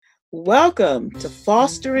Welcome to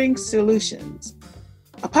Fostering Solutions,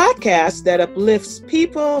 a podcast that uplifts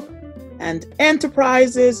people and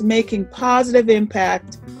enterprises making positive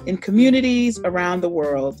impact in communities around the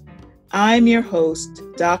world. I'm your host,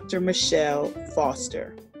 Dr. Michelle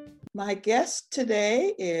Foster. My guest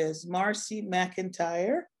today is Marcy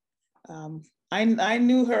McIntyre. I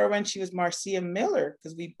knew her when she was Marcia Miller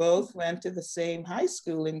because we both went to the same high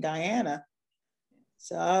school in Guyana.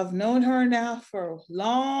 So I've known her now for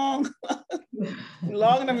long,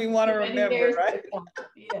 longer than we want to remember, right?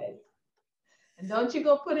 Yes. And don't you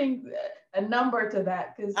go putting a number to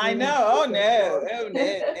that, because I know. Oh no,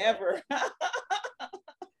 never.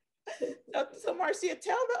 So Marcia,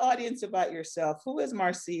 tell the audience about yourself. Who is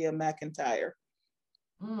Marcia McIntyre?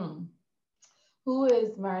 Who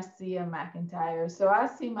is Marcia McIntyre? So I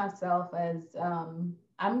see myself as,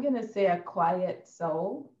 I'm going to say, a quiet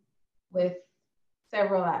soul with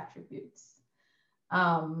several attributes.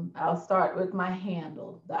 I'll start with my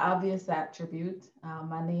handle, the obvious attribute.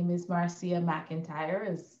 My name is Marcia McIntyre,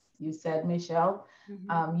 as you said, Michelle.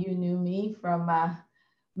 You knew me from my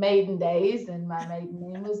maiden days, and my maiden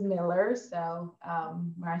name was Miller. So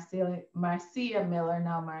Marcia Miller,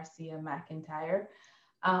 now Marcia McIntyre.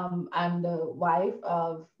 I'm the wife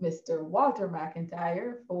of Mr. Walter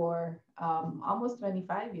McIntyre for almost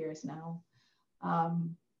 25 years now.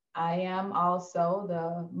 I am also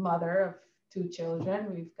the mother of two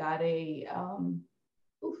children. We've got a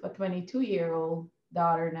 22-year-old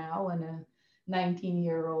daughter now and a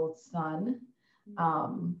 19-year-old son.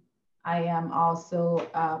 I am also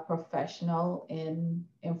a professional in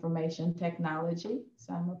information technology.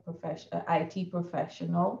 So I'm a IT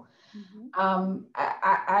professional.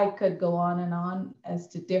 I could go on and on as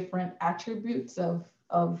to different attributes of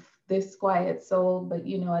this quiet soul, but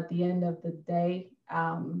at the end of the day,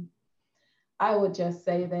 I would just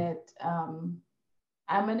say that I'm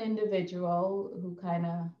an individual who kind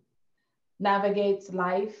of navigates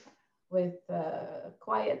life with a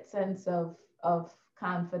quiet sense of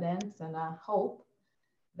confidence and a hope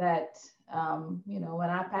that, when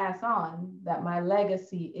I pass on, that my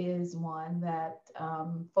legacy is one that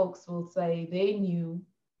folks will say they knew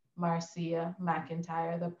Marcia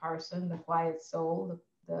McIntyre, the person, the quiet soul,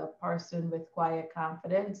 the person with quiet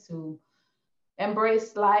confidence who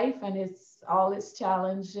embraced life and all its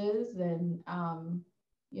challenges, and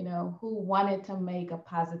who wanted to make a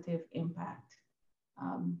positive impact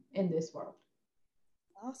in this world.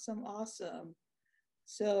 Awesome.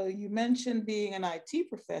 So you mentioned being an IT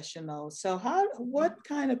professional. So what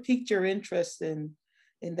kind of piqued your interest in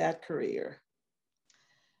that career?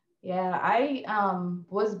 Yeah, I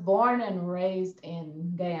was born and raised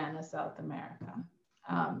in Guyana, South America.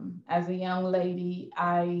 As a young lady,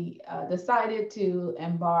 I decided to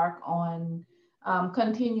embark on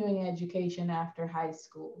continuing education after high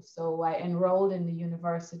school. So I enrolled in the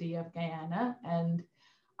University of Guyana, and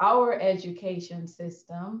our education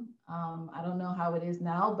system, I don't know how it is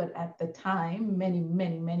now, but at the time,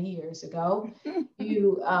 many years ago,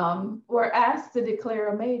 you were asked to declare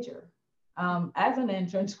a major. As an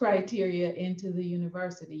entrance criteria into the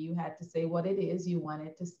university, you had to say what it is you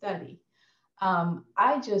wanted to study.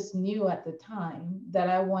 I just knew at the time that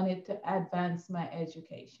I wanted to advance my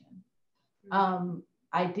education.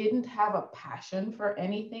 I didn't have a passion for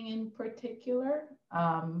anything in particular.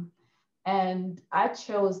 And I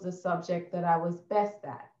chose the subject that I was best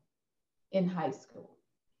at in high school.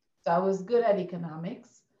 So I was good at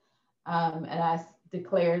economics, and I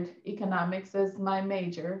declared economics as my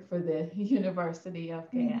major for the University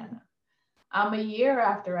of Guyana. A year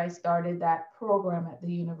after I started that program at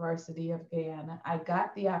the University of Guyana, I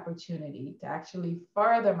got the opportunity to actually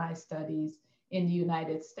further my studies in the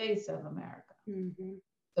United States of America.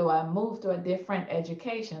 So I moved to a different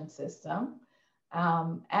education system.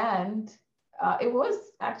 And it was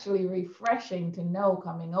actually refreshing to know,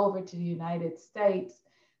 coming over to the United States,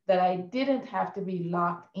 that I didn't have to be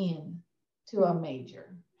locked in to a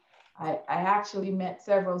major. I actually met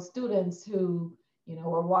several students who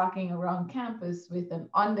were walking around campus with an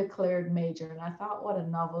undeclared major. And I thought, what a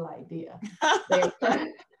novel idea.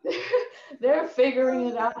 They're figuring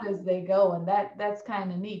it out as they go. And that's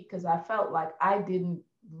kind of neat, because I felt like I didn't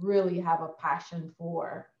really have a passion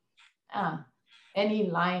for any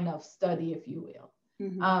line of study, if you will.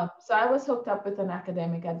 So I was hooked up with an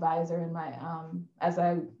academic advisor in my as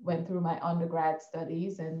I went through my undergrad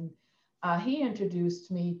studies, and he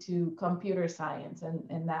introduced me to computer science and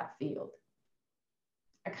in that field.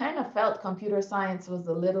 I kind of felt computer science was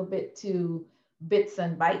a little bit too bits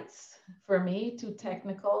and bytes for me, too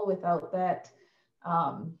technical without that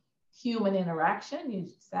human interaction. You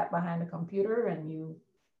sat behind a computer and you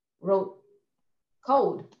wrote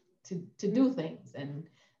code to do things. And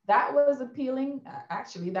that was appealing.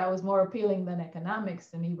 Actually, that was more appealing than economics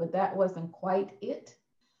to me, but that wasn't quite it.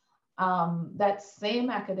 That same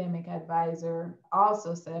academic advisor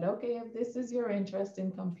also said, okay, if this is your interest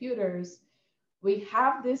in computers, we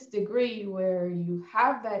have this degree where you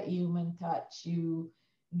have that human touch. You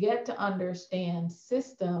get to understand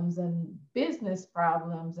systems and business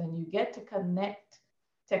problems, and you get to connect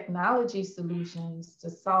technology solutions to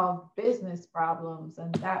solve business problems.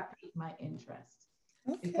 And that piqued my interest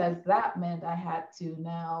because that meant I had to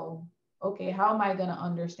now, okay, how am I going to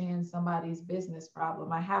understand somebody's business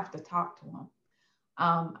problem? I have to talk to them.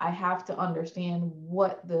 I have to understand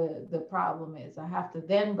what the problem is. I have to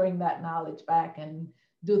then bring that knowledge back and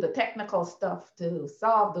do the technical stuff to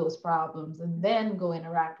solve those problems, and then go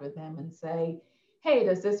interact with them and say, hey,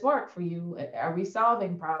 does this work for you? Are we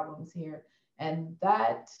solving problems here? And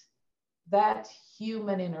that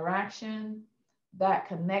human interaction, that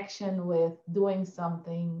connection with doing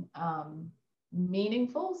something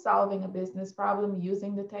meaningful, solving a business problem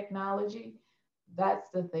using the technology,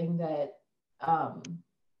 that's the thing that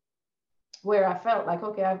where I felt like,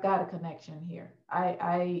 okay, I've got a connection here.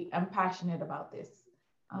 I am passionate about this.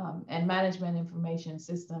 And management information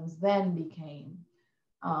systems then became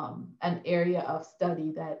an area of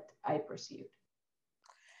study that I pursued.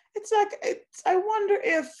 I wonder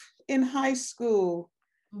if in high school,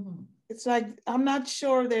 it's like, I'm not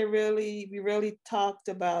sure we really talked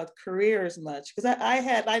about careers much, because I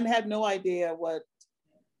had no idea what,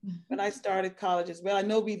 when I started college as well. I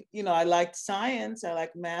know I liked science, I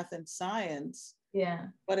like math and science. Yeah.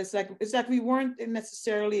 But it's like we weren't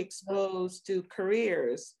necessarily exposed to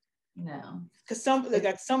careers. No. Because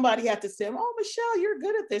somebody had to say, oh, Michelle, you're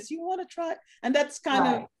good at this. You want to try? And that's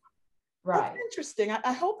kind of right. Interesting.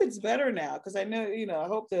 I hope it's better now, because I know, I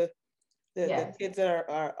hope the kids that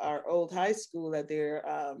are old high school, that they're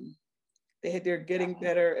getting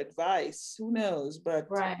better advice. Who knows? But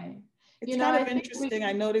it's kind of interesting.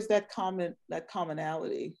 I noticed that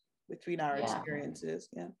commonality between our experiences.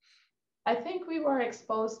 Yeah. I think we were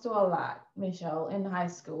exposed to a lot, Michelle, in high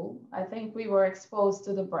school. I think we were exposed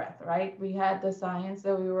to the breadth, right? We had the science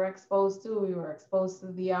that we were exposed to. We were exposed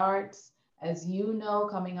to the arts. As you know,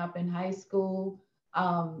 coming up in high school,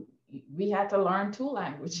 we had to learn 2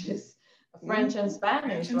 languages, French and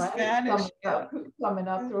Spanish, coming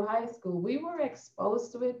up through high school. We were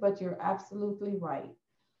exposed to it, but you're absolutely right.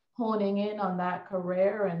 Honing in on that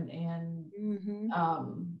career and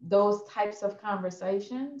those types of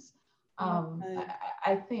conversations,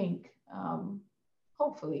 I think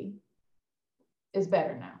hopefully is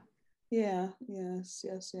better now. Yeah, yes.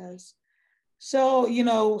 So,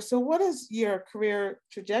 so what has your career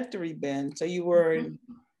trajectory been? So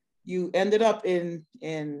you ended up in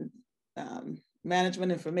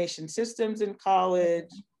management information systems in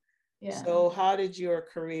college. Yeah. So how did your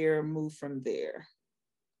career move from there?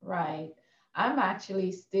 Right. I'm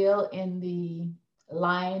actually still in the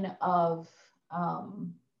line of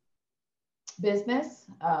business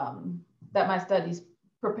that my studies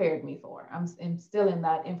prepared me for. I'm still in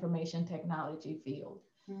that information technology field.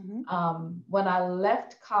 When I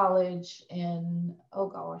left college in,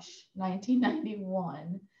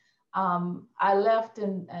 1991, I left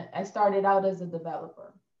and I started out as a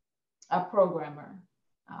developer, a programmer.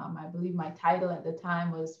 I believe my title at the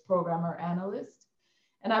time was programmer analyst.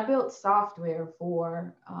 And I built software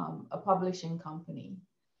for a publishing company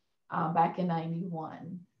back in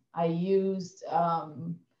 91. I used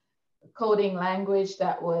coding language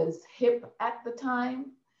that was hip at the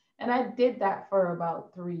time. And I did that for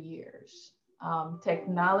about 3 years.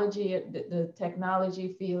 Technology, the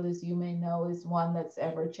technology field, as you may know, is one that's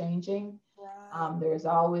ever changing. There's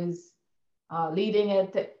always leading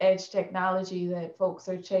edge technology that folks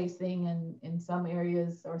are chasing, and in some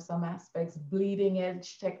areas or some aspects, bleeding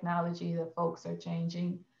edge technology that folks are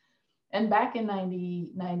changing. And back in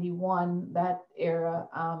 91, that era,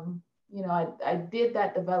 I did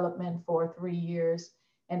that development for 3 years,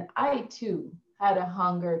 and I too had a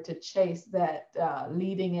hunger to chase that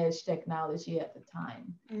leading edge technology at the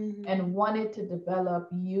time, and wanted to develop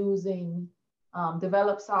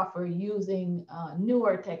software using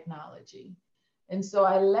newer technology. And so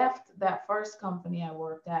I left that first company I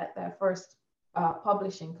worked at, that first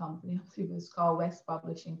publishing company, I believe it was called West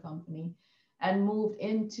Publishing Company, and moved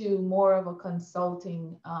into more of a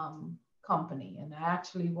consulting company. And I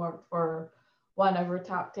actually worked for one of our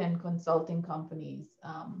top 10 consulting companies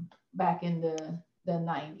back in the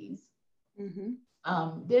 90s.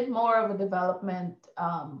 Did more of a development,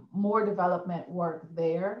 more development work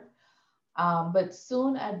there. but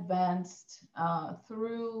soon advanced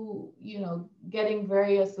through, getting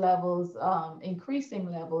various levels,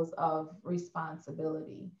 increasing levels of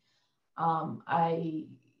responsibility. I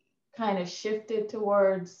kind of shifted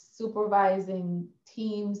towards supervising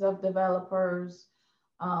teams of developers,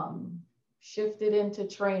 um, shifted into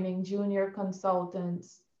training junior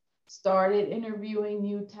consultants, started interviewing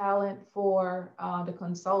new talent for the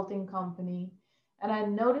consulting company. And I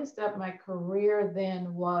noticed that my career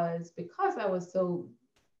then was, because I was so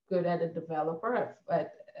good at a developer,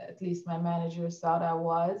 at least my managers thought I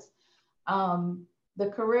was, um, the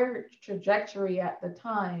career trajectory at the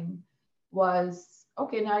time was,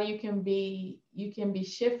 okay, now you can be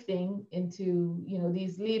shifting into,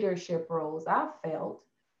 these leadership roles. I felt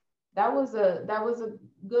that was a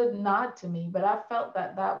good nod to me, but I felt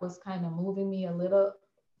that that was kind of moving me a little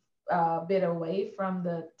bit away from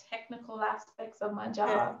the technical aspects of my Okay.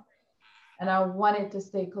 job, and I wanted to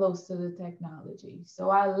stay close to the technology. So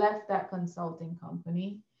I left that consulting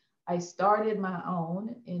company. I started my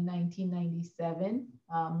own in 1997,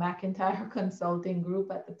 McIntyre Consulting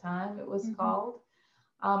Group at the time it was Mm-hmm. called.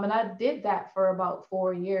 And I did that for about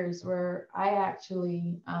 4 years, where I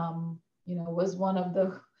actually, was one of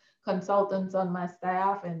the consultants on my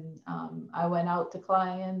staff, and I went out to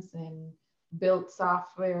clients and built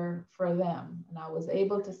software for them. And I was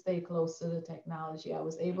able to stay close to the technology. I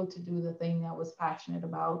was able to do the thing I was passionate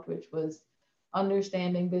about, which was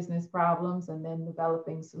understanding business problems and then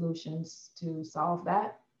developing solutions to solve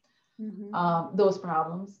Mm-hmm. those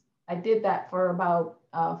problems. I did that for about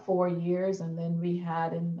 4 years, and then we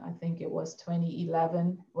had, in I think it was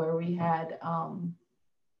 2011, where we had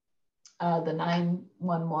the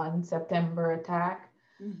 9/11 September attack.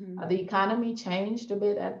 Mm-hmm. The economy changed a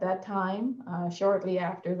bit at that time. Shortly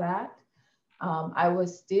after that, I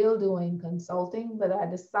was still doing consulting, but I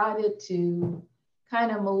decided to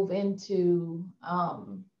kind of move into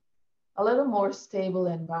a little more stable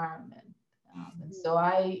environment. And so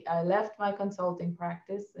I left my consulting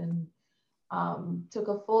practice and took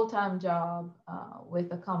a full-time job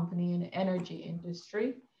with a company in the energy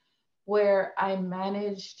industry, where I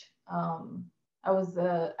managed, I was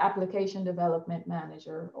the application development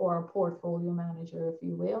manager, or a portfolio manager, if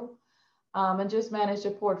you will, and just managed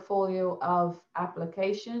a portfolio of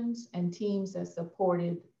applications and teams that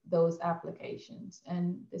supported those applications.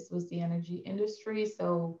 And this was the energy industry.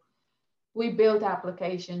 So we built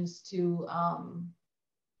applications to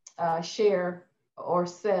share or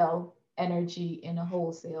sell energy in a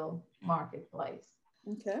wholesale marketplace.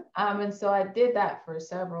 Okay. And so I did that for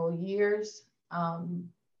several years. Um,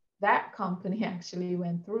 that company actually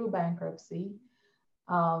went through bankruptcy.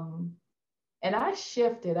 Um, and I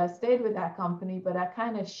stayed with that company, but I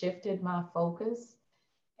kind of shifted my focus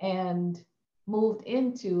and moved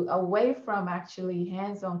into, away from actually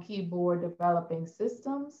hands on keyboard developing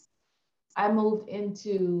systems. I moved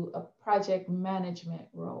into a project management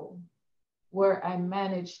role, where I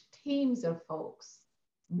managed teams of folks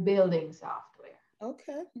building software.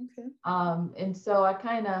 Okay. Okay. And so I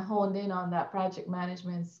kind of honed in on that project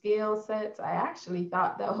management skill sets. I actually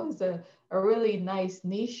thought that was a really nice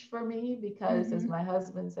niche for me, because, as Mm-hmm. my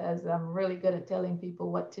husband says, I'm really good at telling people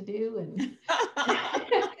what to do. And, and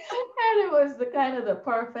it was the kind of the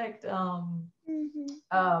perfect,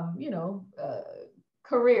 Mm-hmm. um, you know, uh,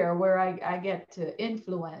 career where I get to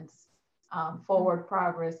influence forward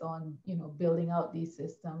progress on, building out these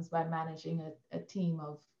systems by managing a team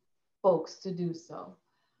of folks to do so.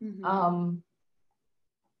 Mm-hmm. Um,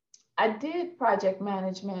 I did project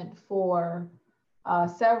management for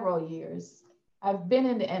several years. I've been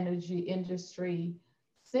in the energy industry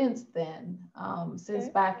since then, since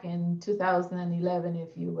Okay. back in 2011, if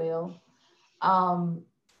you will, um,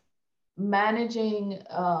 managing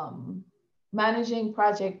managing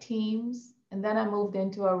project teams, and then I moved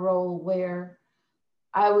into a role where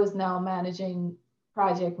I was now managing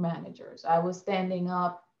project managers. I was standing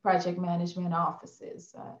up project management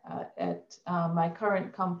offices. At my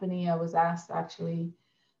current company, I was asked actually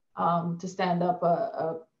to stand up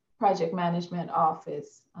a project management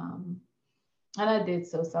office. And I did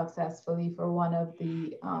so successfully for one of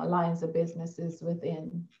the lines of businesses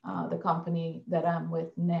within the company that I'm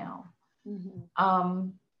with now. Mm-hmm.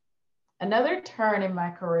 Um, Another turn in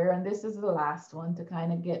my career, and this is the last one to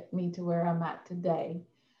kind of get me to where I'm at today.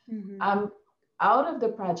 Mm-hmm. I'm out of the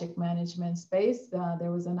project management space.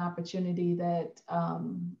 There was an opportunity that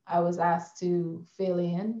I was asked to fill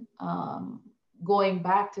in, going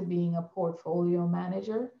back to being a portfolio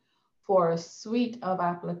manager for a suite of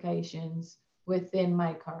applications within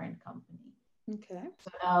my current company. Okay.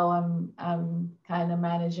 So now I'm kind of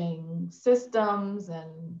managing systems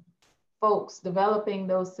and folks developing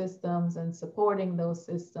those systems and supporting those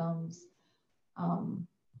systems um,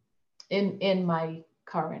 in my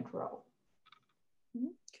current role.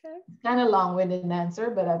 Okay. Kind of long-winded answer,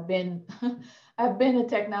 but I've been I've been a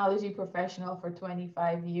technology professional for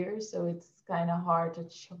 25 years, so it's kind of hard to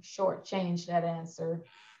shortchange that answer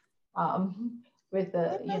with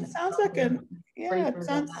a Sounds like briefer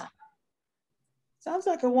than that. Sounds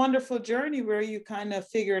like a wonderful journey where you kind of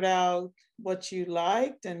figured out what you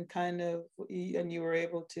liked and and you were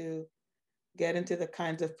able to get into the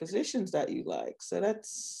kinds of positions that you like. So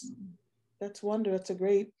that's wonderful. That's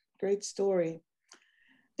a great story.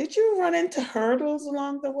 Did you run into hurdles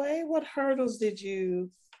along the way? What hurdles did you,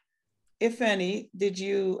 if any, did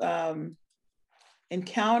you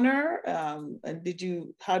encounter? And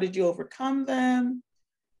how did you overcome them?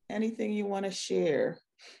 Anything you want to share?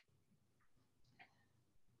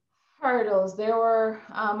 Hurdles. There were,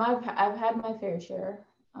 I've had my fair share.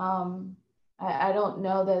 I don't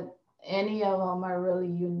know that any of them are really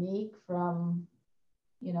unique from,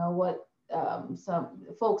 what some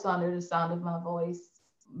folks under the sound of my voice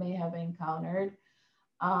may have encountered.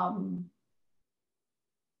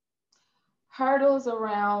 Hurdles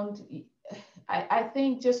around, I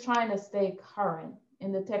think just trying to stay current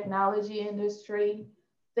in the technology industry,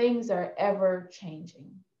 things are ever changing.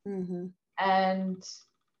 Mm-hmm. And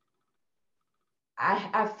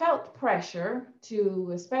I felt pressure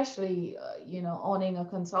to, especially, owning a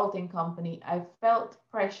consulting company, I felt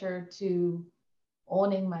pressure to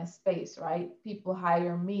owning my space, right? People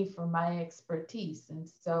hire me for my expertise. And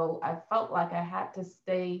so I felt like I had to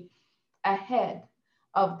stay ahead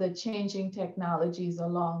of the changing technologies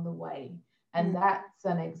along the way. And that's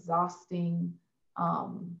an exhausting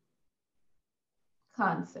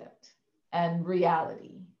concept and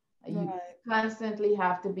reality. You constantly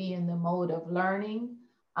have to be in the mode of learning.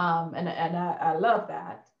 And I love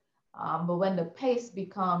that. But when the pace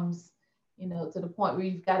becomes, to the point where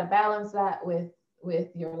you've got to balance that with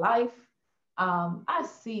your life, I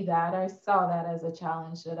saw that as a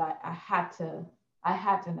challenge that I had to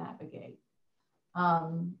navigate.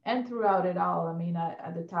 And throughout it all, I mean,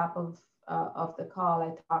 at the top of the call,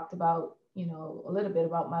 I talked about, a little bit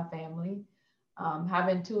about my family.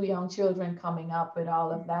 Having two young children coming up with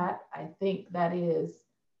all of that, I think that is,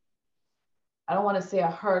 I don't want to say a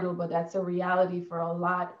hurdle, but that's a reality for a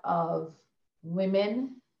lot of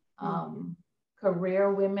women,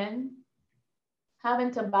 career women, having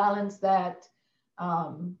to balance that,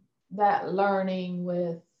 that learning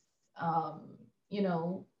with,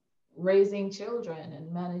 raising children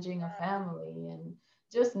and managing a family and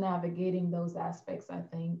just navigating those aspects. I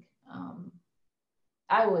think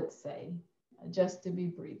I would say, just to be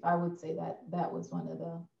brief, I would say that was one of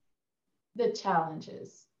the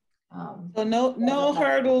challenges. So no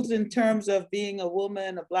hurdles in terms of being a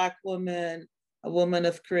woman, a Black woman, a woman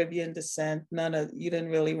of Caribbean descent. You didn't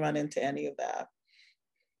really run into any of that.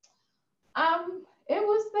 It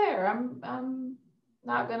was there. I'm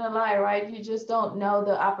not gonna lie, right? You just don't know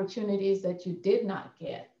the opportunities that you did not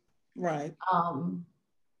get. Right.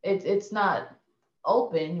 It's not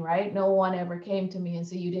open, right? No one ever came to me and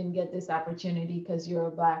said you didn't get this opportunity because you're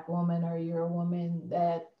a Black woman or you're a woman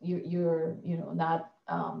that you're not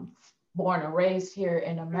born or raised here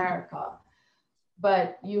in America.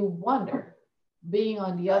 But you wonder, being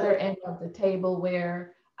on the other end of the table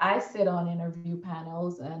where I sit on interview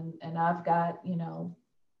panels and I've got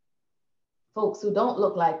folks who don't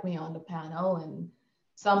look like me on the panel, and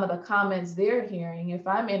some of the comments they're hearing if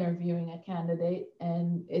I'm interviewing a candidate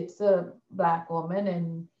and it's a Black woman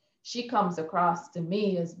and she comes across to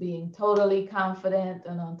me as being totally confident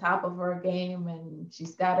and on top of her game, and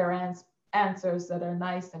she's got her answers that are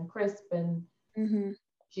nice and crisp, and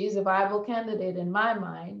she's a viable candidate in my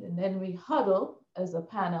mind. And then we huddle as a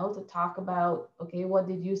panel to talk about, okay, what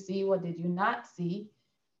did you see? What did you not see?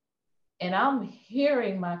 And I'm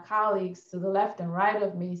hearing my colleagues to the left and right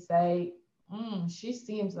of me say, she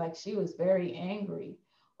seems like she was very angry,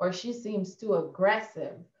 or she seems too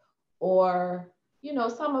aggressive, or,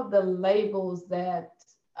 some of the labels that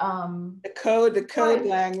the code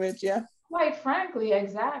language, yeah. Quite frankly,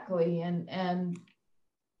 exactly. And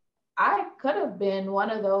I could have been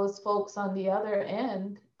one of those folks on the other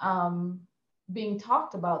end being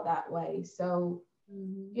talked about that way. So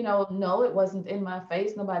no, it wasn't in my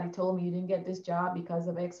face. Nobody told me you didn't get this job because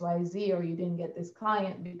of XYZ, or you didn't get this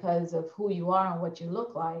client because of who you are and what you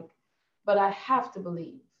look like. But I have to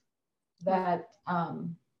believe that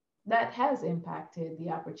that has impacted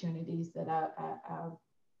the opportunities that I've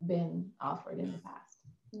been offered in the past.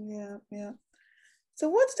 Yeah, yeah. So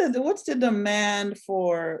what's the demand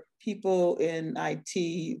for people in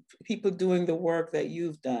IT, people doing the work that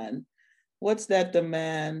you've done? what's that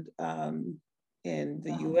demand in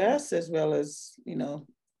the US as well as,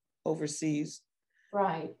 overseas?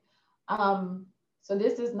 Right. So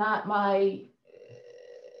this is not I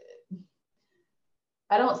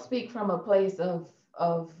don't speak from a place of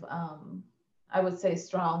I would say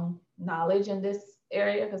strong knowledge in this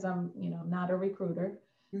area because I'm, not a recruiter.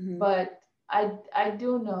 Mm-hmm. But I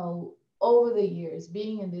do know over the years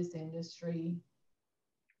being in this industry,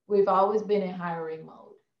 we've always been in hiring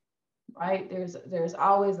mode, right? There's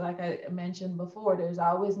always, like I mentioned before, there's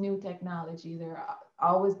always new technology. There are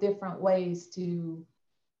always different ways to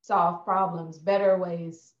solve problems, better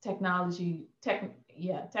ways, technology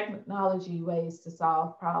ways to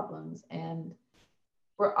solve problems. And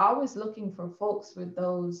we're always looking for folks with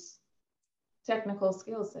those technical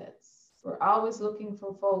skill sets. We're always looking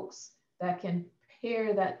for folks that can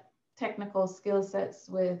pair that technical skill sets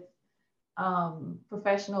with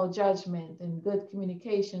professional judgment and good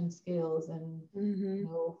communication skills, and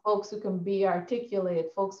folks who can be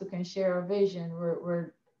articulate, folks who can share a vision.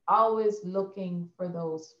 We're always looking for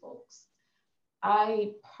those folks.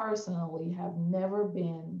 I personally have never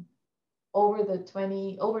been over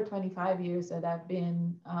 25 years that I've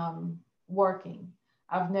been working.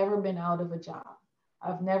 I've never been out of a job.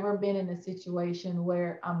 I've never been in a situation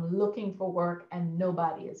where I'm looking for work and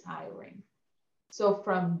nobody is hiring. So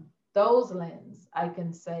from those lens, I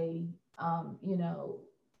can say,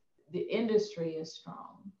 the industry is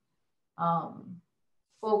strong.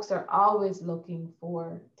 Folks are always looking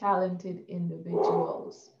for talented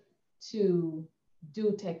individuals to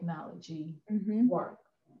do technology work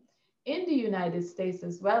in the United States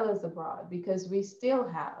as well as abroad, because we still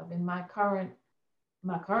have, in my current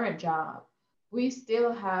job, we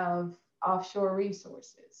still have offshore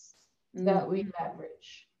resources that we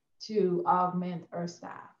leverage to augment our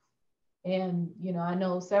staff. And, I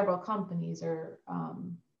know several companies are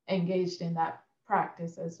engaged in that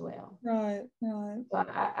practice as well. Right, right. But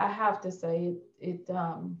I have to say it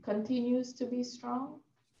continues to be strong.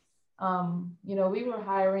 We were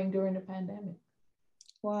hiring during the pandemic.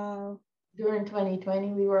 Wow. During 2020,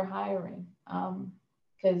 we were hiring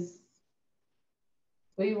because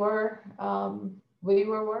we were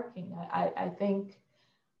working. I think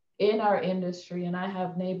in our industry, and I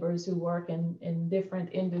have neighbors who work in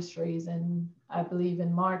different industries, and I believe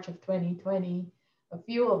in March of 2020, a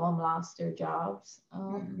few of them lost their jobs.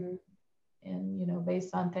 And,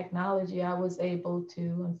 based on technology, I was able to,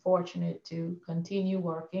 and fortunate to continue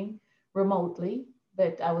working remotely,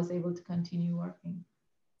 but I was able to continue working.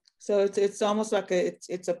 So it's almost like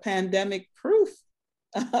it's a pandemic proof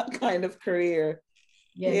kind of career.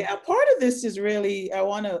 Yeah, part of this is really, I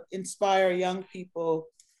want to inspire young people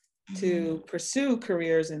to pursue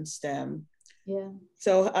careers in STEM. Yeah.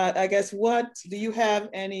 So I guess, what do you have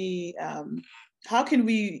any, how can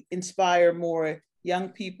we inspire more young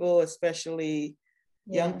people, especially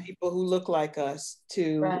young people who look like us,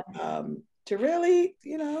 to really,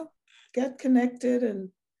 get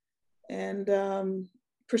connected and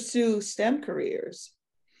pursue STEM careers?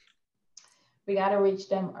 We got to reach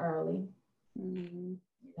them early.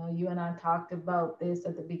 You and I talked about this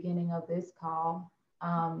at the beginning of this call.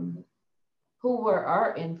 Who were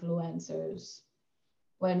our influencers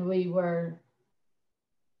when we were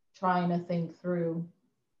trying to think through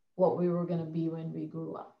what we were going to be when we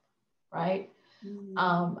grew up, right?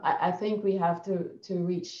 I think we have to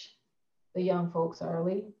reach the young folks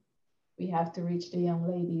early. We have to reach the young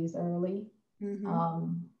ladies early.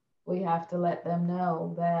 We have to let them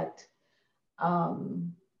know that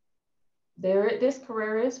this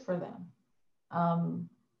career is for them.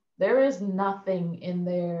 There is nothing in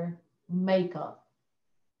their makeup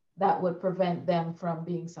that would prevent them from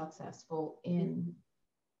being successful in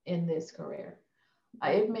this career.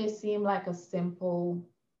 It may seem like a simple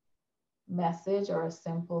message or a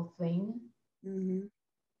simple thing,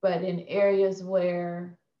 but in areas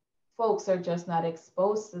where folks are just not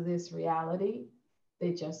exposed to this reality,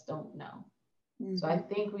 they just don't know. So I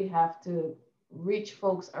think we have to reach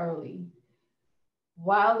folks early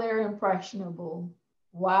while they're impressionable,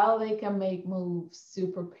 while they can make moves to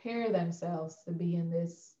prepare themselves to be in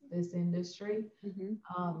this industry.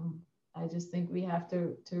 I just think we have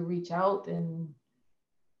to reach out and,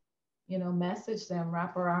 message them,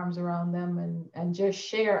 wrap our arms around them, and just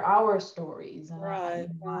share our stories. And I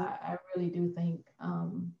really do think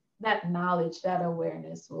that knowledge, that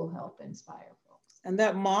awareness will help inspire folks. And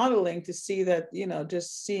that modeling to see that,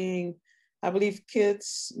 just seeing, I believe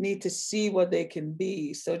kids need to see what they can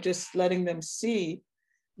be. So just letting them see,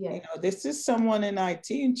 this is someone in IT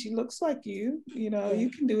and she looks like you, you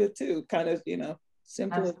can do it too. Kind of,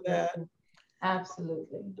 simple as that.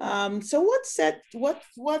 Absolutely. So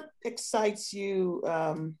what excites you?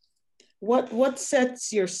 What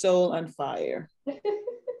sets your soul on fire?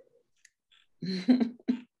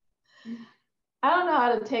 I don't know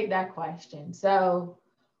how to take that question. So,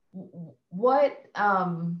 what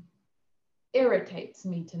irritates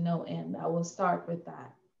me to no end, I will start with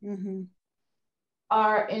that, Mm-hmm.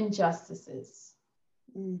 are injustices.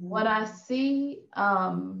 Mm-hmm. When I see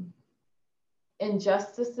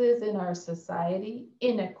injustices in our society,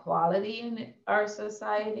 inequality in our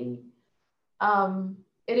society,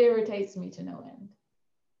 it irritates me to no end.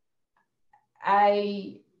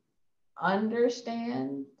 I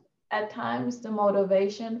understand at times the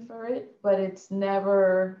motivation for it, but it's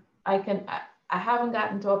never, I haven't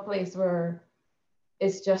gotten to a place where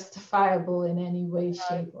it's justifiable in any way,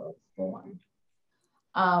 shape, or form.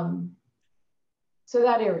 Um, so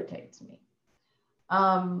that irritates me.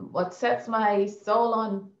 What sets my soul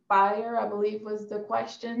on fire, I believe was the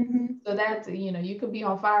question. Mm-hmm. So that, you could be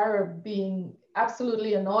on fire being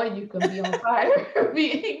absolutely annoyed. You can be on fire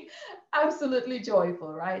being absolutely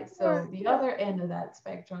joyful, right? Right. So the other end of that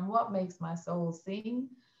spectrum, what makes my soul sing?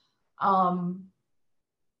 Um,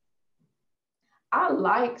 I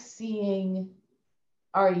like seeing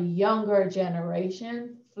our younger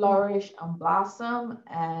generation flourish and blossom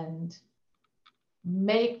and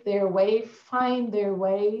make their way, find their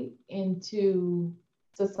way into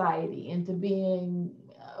society, into being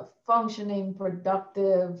functioning,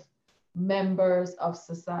 productive members of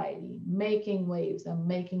society, making waves and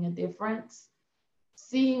making a difference.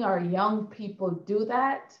 Seeing our young people do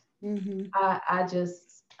that, Mm-hmm. I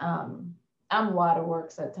just, I'm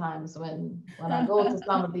waterworks at times when I go to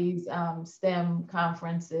some of these STEM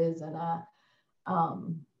conferences and I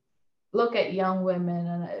um, look at young women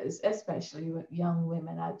and especially with young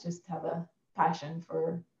women, I just have a passion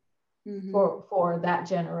for Mm-hmm. for that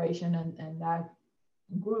generation and that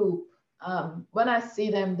group. When I see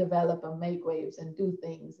them develop and make waves and do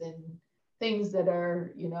things and things that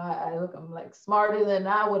are, I look, I'm like smarter than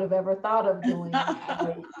I would have ever thought of doing.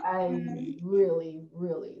 I really,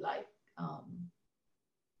 really like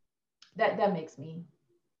that makes me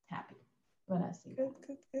happy when I see Good, that.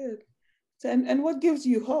 good, good. So, and what gives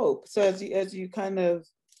you hope? So as you kind of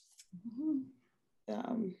Mhm.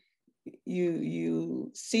 um, you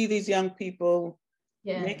see these young people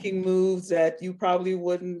Yeah. making moves that you probably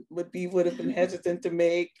would have been hesitant to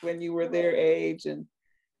make when you were their age, and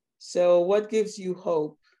so what gives you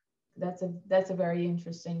hope? That's a very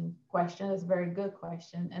interesting question. It's a very good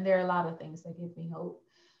question, and there are a lot of things that give me hope.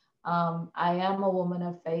 I am a woman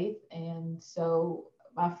of faith, and so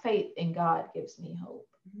my faith in God gives me hope.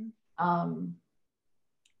 Mm-hmm. Um,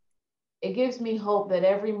 it gives me hope that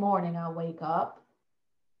every morning I wake up,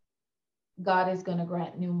 God is going to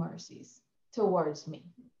grant new mercies towards me.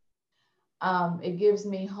 It gives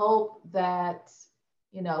me hope that,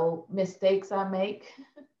 mistakes I make,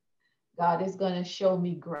 God is going to show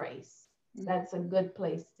me grace. Mm-hmm. That's a good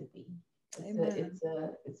place to be. Amen.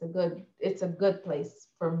 It's a good place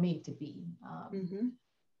for me to be. Mm-hmm.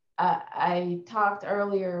 I talked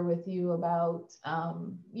earlier with you about,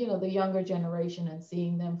 the younger generation and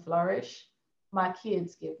seeing them flourish. My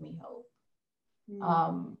kids give me hope. Mm-hmm.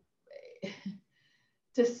 Um,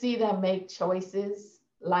 to see them make choices,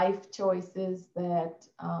 life choices that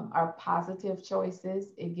are positive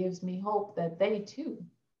choices, it gives me hope that they too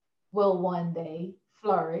will one day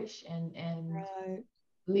flourish and Right.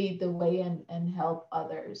 lead the way and help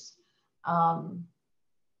others. Um,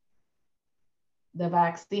 the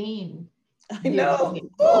vaccine I gives know. me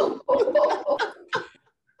Ooh. hope.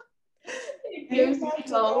 It gives Amen me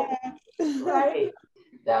to hope, that. right?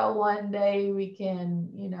 That one day we can,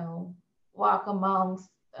 walk amongst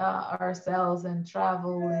ourselves and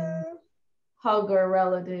travel and Yeah. hug our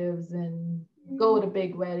relatives and go Mm. to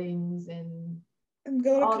big weddings and And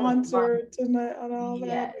go to all the fun, concerts and all that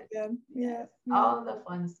yes, again. yes, Yeah, yeah, all the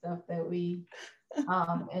fun stuff that we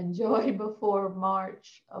enjoy before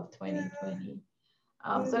March of yeah, 2020.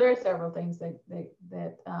 So yeah. there are several things that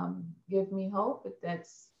give me hope, but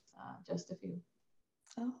that's just a few.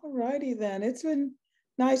 All righty then. It's been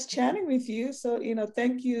nice chatting with you. So,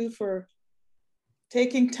 thank you for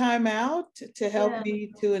taking time out to help Yeah,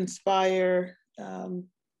 me to inspire,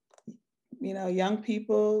 young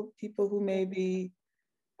people who may be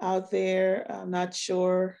out there, not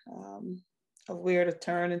sure of where to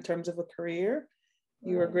turn in terms of a career.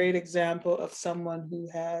 You're a right. great example of someone who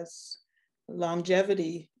has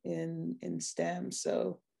longevity in STEM.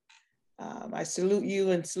 So I salute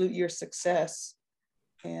you and salute your success.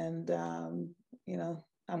 And,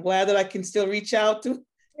 I'm glad that I can still reach out to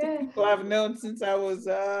Yeah. people I've known since I was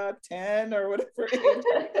 10 or whatever age.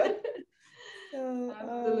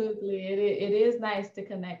 Absolutely. It is nice to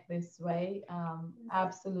connect this way.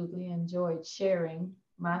 Absolutely enjoyed sharing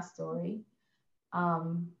my story.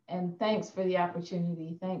 And thanks for the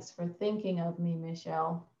opportunity. Thanks for thinking of me,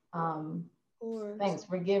 Michelle. Thanks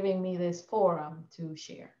for giving me this forum to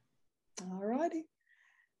share. All righty.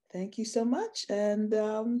 Thank you so much. And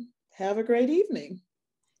have a great evening.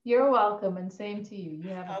 You're welcome. And same to you. You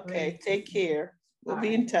have a great evening. Take care. We'll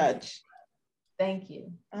be in touch. Thank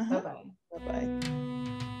you. Bye-bye. Bye-bye.